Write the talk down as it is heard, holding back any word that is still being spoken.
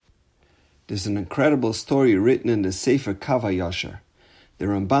There's an incredible story written in the Sefer Kav HaYashar. The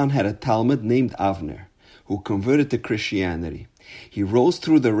Ramban had a Talmud named Avner, who converted to Christianity. He rose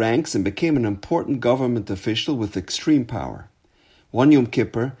through the ranks and became an important government official with extreme power. One Yom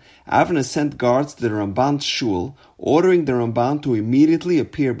Kippur, Avner sent guards to the Ramban's shul, ordering the Ramban to immediately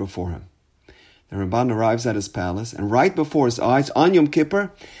appear before him. The Ramban arrives at his palace, and right before his eyes, on Yom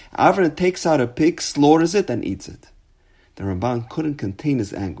Kippur, Avner takes out a pig, slaughters it, and eats it. The Ramban couldn't contain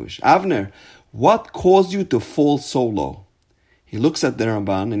his anguish. Avner, what caused you to fall so low? He looks at the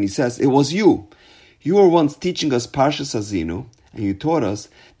Ramban and he says, it was you. You were once teaching us Parshas Azinu, and you taught us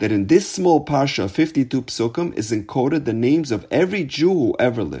that in this small parsha of 52 psukim is encoded the names of every Jew who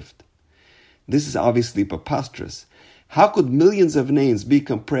ever lived. This is obviously preposterous. How could millions of names be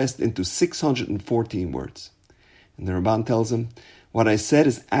compressed into 614 words? And the Ramban tells him, what I said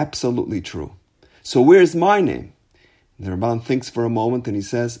is absolutely true. So where is my name? And the Ramban thinks for a moment and he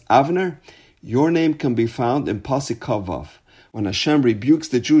says, Avner, your name can be found in Pasuk Kavav. When Hashem rebukes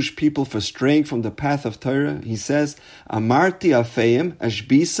the Jewish people for straying from the path of Torah, he says, Amarti afeim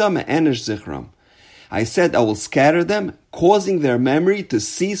ashbisa me'enesh zichram. I said I will scatter them, causing their memory to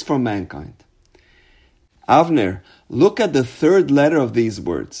cease from mankind. Avner, look at the third letter of these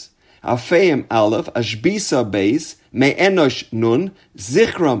words. Afeim aleph, ashbisa beis, me'enosh nun,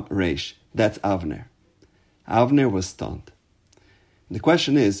 zichram reish. That's Avner. Avner was stunned. The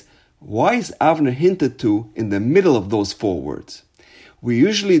question is, why is Avner hinted to in the middle of those four words? We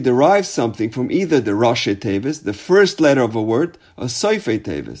usually derive something from either the Rashi Tevis, the first letter of a word, or Soifei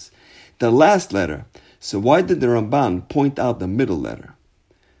Tevis, the last letter. So why did the Ramban point out the middle letter?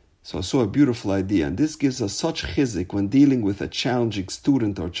 So I saw a beautiful idea, and this gives us such chizik when dealing with a challenging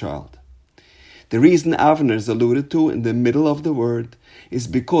student or child. The reason Avner is alluded to in the middle of the word is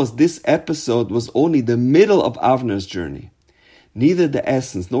because this episode was only the middle of Avner's journey. Neither the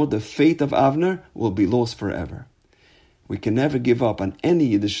essence nor the fate of Avner will be lost forever. We can never give up on any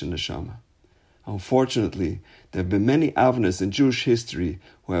Yiddish neshama. Unfortunately, there have been many Avners in Jewish history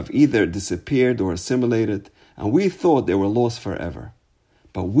who have either disappeared or assimilated, and we thought they were lost forever.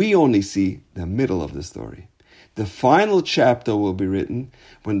 But we only see the middle of the story. The final chapter will be written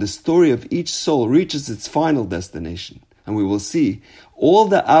when the story of each soul reaches its final destination, and we will see all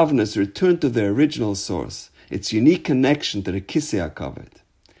the Avners return to their original source, its unique connection to the Kisei HaKavod.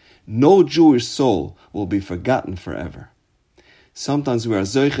 No Jewish soul will be forgotten forever. Sometimes we are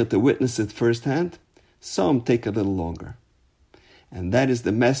zoiche to witness it firsthand, some take a little longer. And that is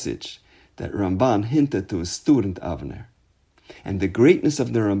the message that Ramban hinted to his student Avner. And the greatness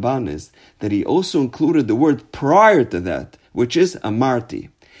of the Ramban is that he also included the word prior to that, which is Amarti.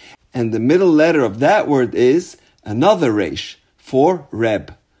 And the middle letter of that word is another resh for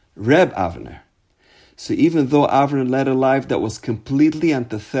Reb Avner. So even though Avner led a life that was completely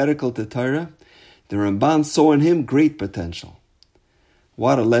antithetical to Torah, the Ramban saw in him great potential.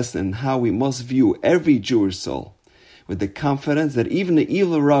 What a lesson in how we must view every Jewish soul, with the confidence that even the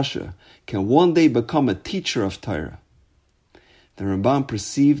evil Rasha can one day become a teacher of Torah. The Ramban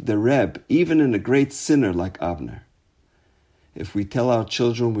perceived the Reb even in a great sinner like Avner. If we tell our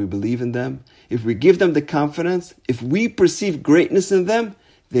children we believe in them, if we give them the confidence, if we perceive greatness in them,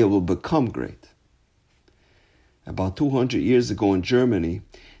 they will become great. About 200 years ago in Germany,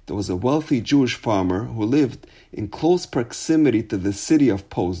 there was a wealthy Jewish farmer who lived in close proximity to the city of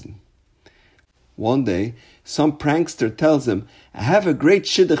Posen. One day, some prankster tells him, I have a great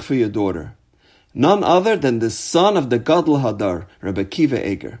shidduch for your daughter. None other than the son of the Gadol Hadar, Rabbi Akiva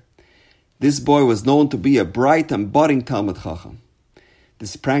Eger. This boy was known to be a bright and budding Talmid Chacham.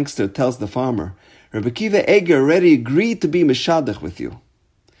 This prankster tells the farmer, Rabbi Akiva Eger already agreed to be Meshadach with you.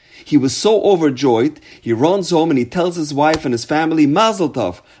 He was so overjoyed, he runs home and he tells his wife and his family, Mazel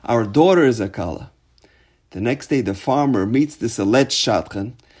Tov, our daughter is a Kala. The next day the farmer meets this alleged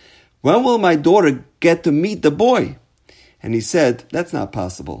shadchan. When will my daughter get to meet the boy? And he said, that's not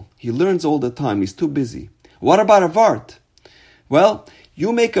possible. He learns all the time, he's too busy. What about a vart? Well,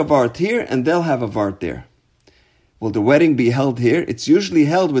 you make a vart here and they'll have a vart there. Will the wedding be held here? It's usually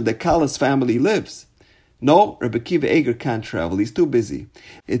held where the Kala's family lives. No, Rabbi Akiva Eger can't travel, he's too busy.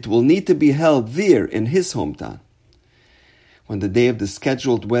 It will need to be held there in his hometown. When the day of the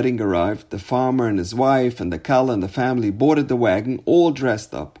scheduled wedding arrived, the farmer and his wife and the Kala and the family boarded the wagon, all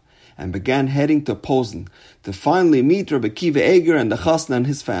dressed up, and began heading to Posen to finally meet Rabbi Akiva Eger and the Chasna and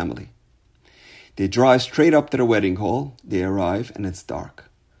his family. They drive straight up to the wedding hall, they arrive, and it's dark.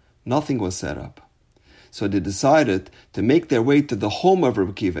 Nothing was set up. So they decided to make their way to the home of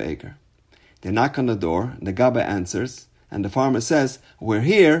Rabbi Akiva Eger. They knock on the door, and the Gabbai answers, and the farmer says, we're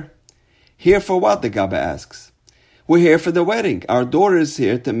here. Here for what? The Gabbai asks. We're here for the wedding. Our daughter is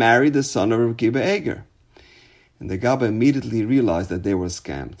here to marry the son of Rabbi Akiva Eger. And the Gabbai immediately realized that they were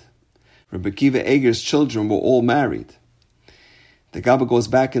scammed. Rabbi Akiva Eger's children were all married. The Gabbai goes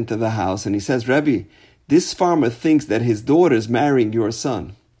back into the house and he says, Rebbe, this farmer thinks that his daughter is marrying your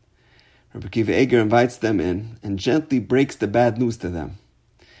son. Rabbi Akiva Eger invites them in and gently breaks the bad news to them.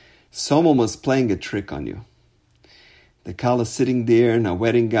 Someone was playing a trick on you. The Kala sitting there in her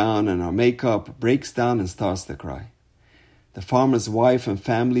wedding gown and her makeup breaks down and starts to cry. The farmer's wife and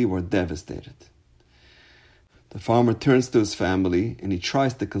family were devastated. The farmer turns to his family and he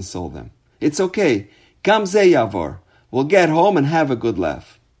tries to console them. It's okay. Gam ze yavor. We'll get home and have a good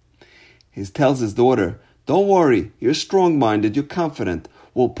laugh. He tells his daughter, don't worry. You're strong-minded. You're confident.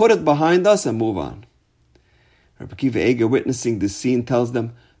 We'll put it behind us and move on. Rabbi Akiva Eger, witnessing this scene, tells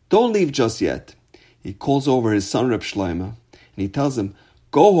them, don't leave just yet. He calls over his son Reb Shlomo and he tells him,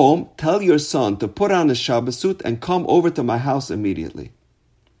 go home, tell your son to put on his Shabbos suit and come over to my house immediately.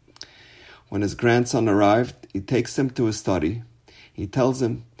 When his grandson arrived, he takes him to his study. He tells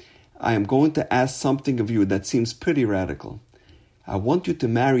him, I am going to ask something of you that seems pretty radical. I want you to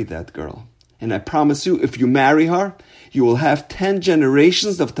marry that girl. And I promise you, if you marry her, you will have 10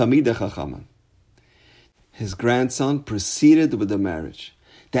 generations of Talmidei Chachamim. His grandson proceeded with the marriage.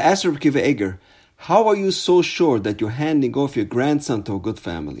 They asked Rabbi Akiva Eger, how are you so sure that you're handing off your grandson to a good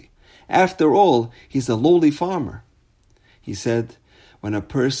family? After all, he's a lowly farmer. He said, when a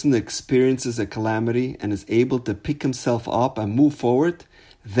person experiences a calamity and is able to pick himself up and move forward,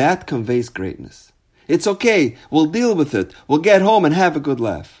 that conveys greatness. It's okay, we'll deal with it. We'll get home and have a good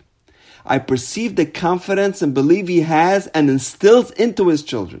laugh. I perceive the confidence and belief he has and instills into his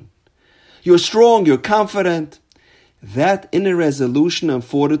children. You're strong, you're confident. That inner resolution and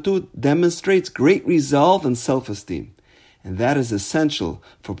fortitude demonstrates great resolve and self-esteem, and that is essential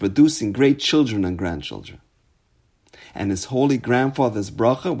for producing great children and grandchildren. And his holy grandfather's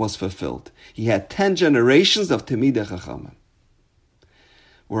bracha was fulfilled. He had 10 generations of Talmidei Chachamim.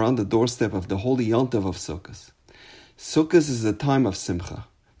 We're on the doorstep of the holy Yontiv of Sukkot. Sukkot is a time of simcha.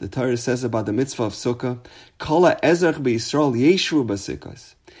 The Torah says about the mitzvah of Sukkah, Kol ha'ezrach b'Yisrael yeshvu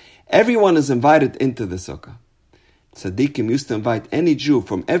b'sukkos. Everyone is invited into the Sukkah. Tzaddikim used to invite any Jew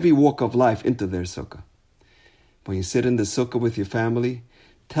from every walk of life into their sukkah. When you sit in the sukkah with your family,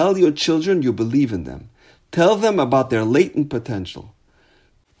 tell your children you believe in them. Tell them about their latent potential.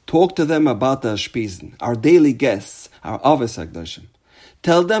 Talk to them about the Ashpizin, our daily guests, our Avos HaKadoshim.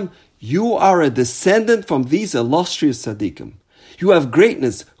 Tell them you are a descendant from these illustrious tzaddikim. You have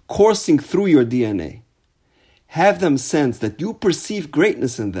greatness coursing through your DNA. Have them sense that you perceive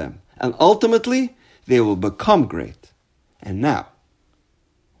greatness in them, and ultimately, they will become great. And now,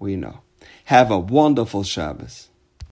 we know. Have a wonderful Shabbos.